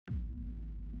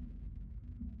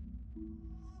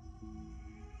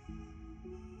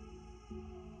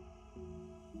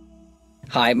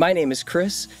Hi, my name is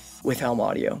Chris with Helm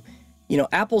Audio. You know,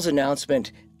 Apple's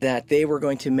announcement that they were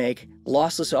going to make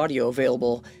lossless audio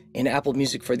available in Apple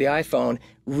Music for the iPhone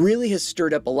really has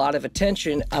stirred up a lot of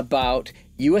attention about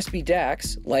USB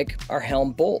DACs like our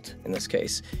HELM BOLT in this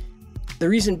case. The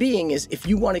reason being is if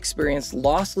you want to experience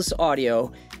lossless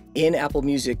audio in Apple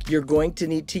Music, you're going to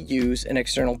need to use an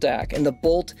external DAC, and the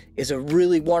BOLT is a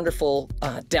really wonderful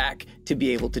DAC to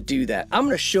be able to do that. I'm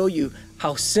going to show you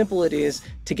how simple it is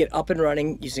to get up and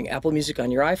running using Apple Music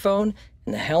on your iPhone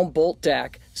and the HELM BOLT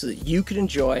DAC so that you can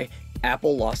enjoy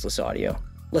Apple lossless audio.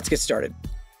 Let's get started.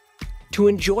 To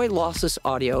enjoy lossless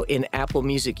audio in Apple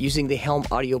Music using the HELM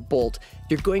Audio BOLT,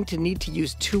 you're going to need to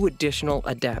use two additional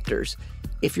adapters.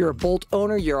 If you're a BOLT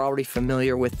owner, you're already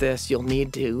familiar with this. You'll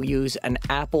need to use an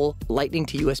Apple Lightning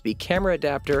to USB camera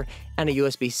adapter and a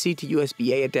USB-C to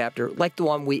USB-A adapter like the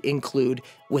one we include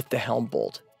with the HELM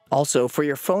BOLT. Also, for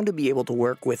your phone to be able to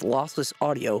work with lossless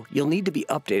audio, you'll need to be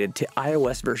updated to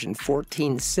iOS version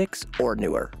 14.6 or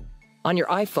newer. On your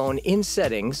iPhone, in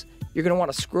Settings, you're going to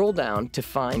want to scroll down to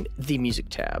find the Music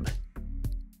tab.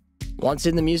 Once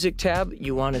in the Music tab,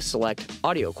 you want to select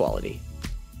Audio Quality,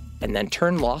 and then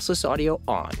turn lossless audio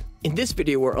on. In this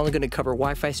video, we're only going to cover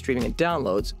Wi-Fi streaming and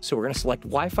downloads, so we're going to select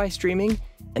Wi-Fi streaming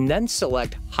and then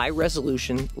select High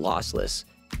Resolution Lossless.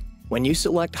 When you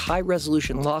select High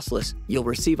Resolution Lossless, you'll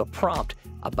receive a prompt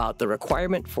about the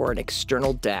requirement for an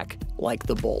external DAC like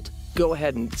the BOLT. Go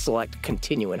ahead and select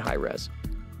Continue in High Res.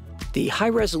 The High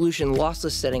Resolution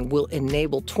Lossless setting will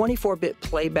enable 24-bit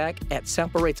playback at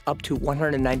sample rates up to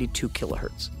 192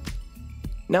 kilohertz.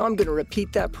 Now I'm going to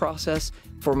repeat that process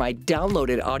for my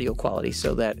downloaded audio quality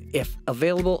so that if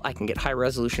available, I can get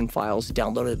high-resolution files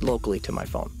downloaded locally to my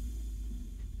phone.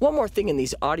 One more thing in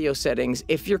these audio settings,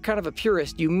 if you're kind of a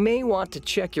purist, you may want to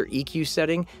check your EQ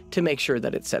setting to make sure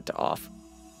that it's set to off.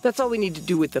 That's all we need to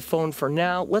do with the phone for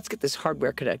now. Let's get this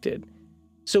hardware connected.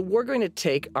 So we're going to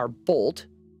take our BOLT,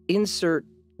 insert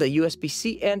the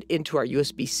USB-C end into our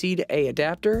USB-C to A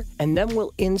adapter, and then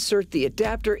we'll insert the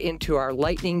adapter into our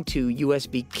Lightning to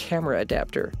USB camera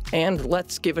adapter. And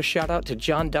let's give a shout out to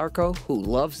John Darko, who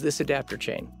loves this adapter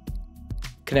chain.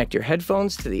 Connect your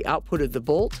headphones to the output of the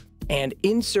BOLT and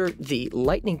insert the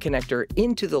Lightning connector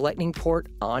into the Lightning port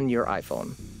on your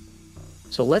iPhone.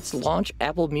 So let's launch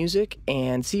Apple Music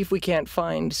and see if we can't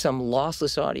find some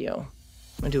lossless audio.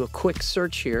 I'm gonna do a quick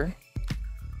search here.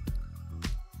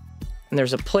 And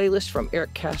there's a playlist from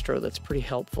Eric Castro that's pretty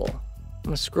helpful. I'm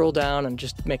going to scroll down and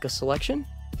just make a selection.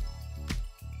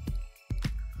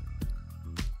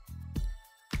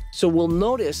 So we'll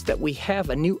notice that we have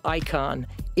a new icon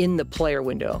in the player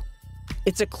window.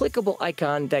 It's a clickable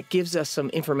icon that gives us some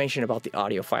information about the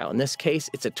audio file. In this case,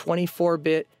 it's a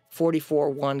 24-bit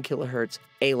 44.1 kilohertz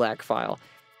ALAC file.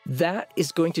 That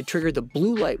is going to trigger the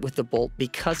blue light with the BOLT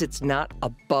because it's not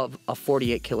above a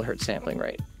 48 kilohertz sampling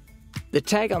rate. The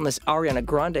tag on this Ariana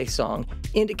Grande song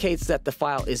indicates that the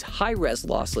file is high-res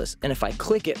lossless, and if I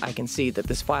click it, I can see that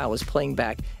this file is playing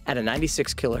back at a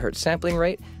 96 kilohertz sampling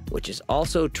rate, which is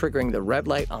also triggering the red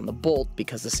light on the BOLT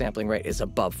because the sampling rate is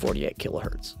above 48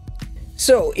 kilohertz.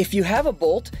 So if you have a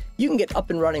BOLT, you can get up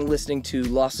and running listening to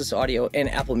lossless audio and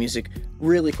Apple Music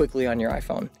really quickly on your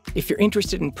iPhone. If you're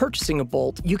interested in purchasing a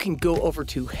BOLT, you can go over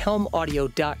to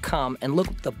helmaudio.com and look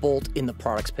up the BOLT in the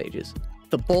products pages.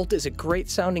 The BOLT is a great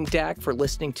sounding DAC for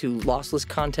listening to lossless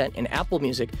content in Apple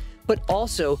Music, but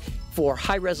also for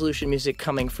high-resolution music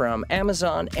coming from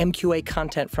Amazon, MQA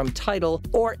content from Tidal,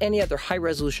 or any other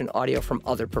high-resolution audio from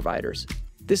other providers.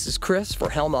 This is Chris for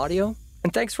Helm Audio,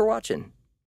 and thanks for watching.